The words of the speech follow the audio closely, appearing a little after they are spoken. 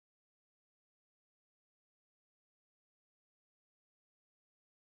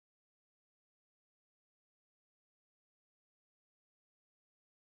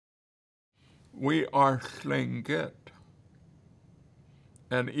We are Tlingit.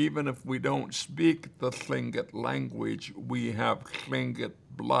 And even if we don't speak the Tlingit language, we have Tlingit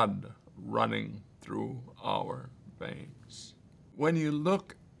blood running through our veins. When you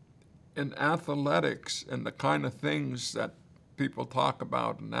look in athletics and the kind of things that people talk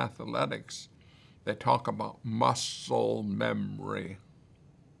about in athletics, they talk about muscle memory.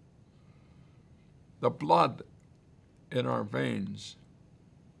 The blood in our veins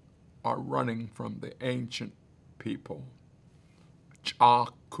are running from the ancient people.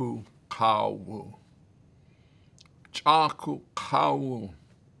 Chaku kawu. Chaku kawu.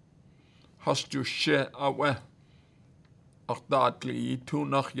 Hastu she awe. Akdadli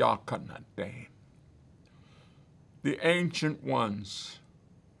tunach yakanade. The ancient ones,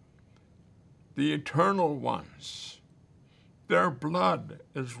 the eternal ones, their blood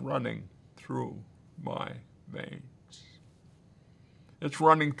is running through my veins. It's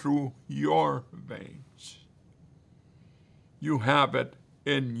running through your veins. You have it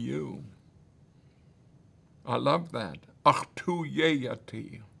in you. I love that.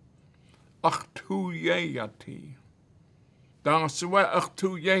 Achtuyeyati. Achtuyeyati. Daswe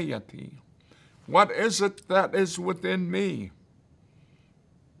achtuyeyati. What is it that is within me?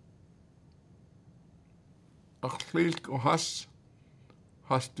 Achliikuhas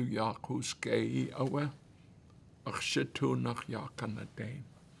hastuyakuskei awe. Achshitunach yakanadain.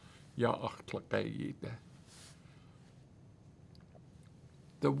 Ya achlakayide.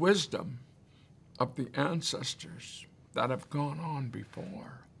 The wisdom of the ancestors that have gone on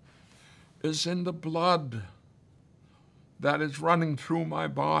before is in the blood that is running through my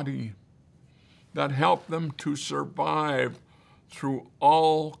body, that helped them to survive through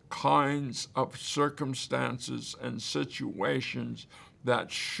all kinds of circumstances and situations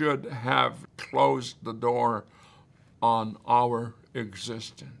that should have closed the door on our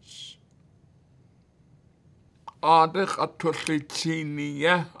existence.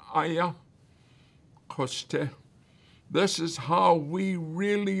 This is how we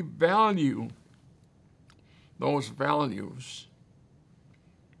really value those values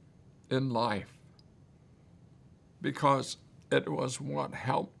in life, because it was what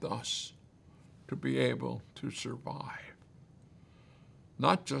helped us to be able to survive.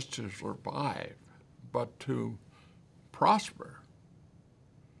 Not just to survive, but to prosper.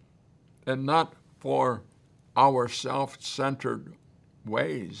 And not for our self-centered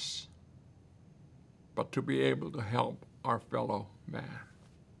ways, but to be able to help our fellow man,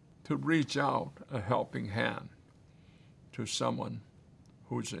 to reach out a helping hand to someone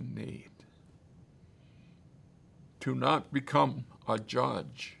who's in need, to not become a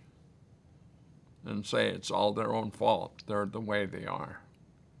judge and say it's all their own fault, they're the way they are,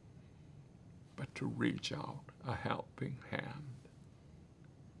 but to reach out a helping hand,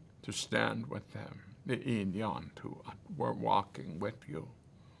 to stand with them. We're walking with you.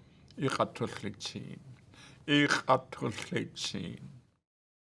 Ich atullichin.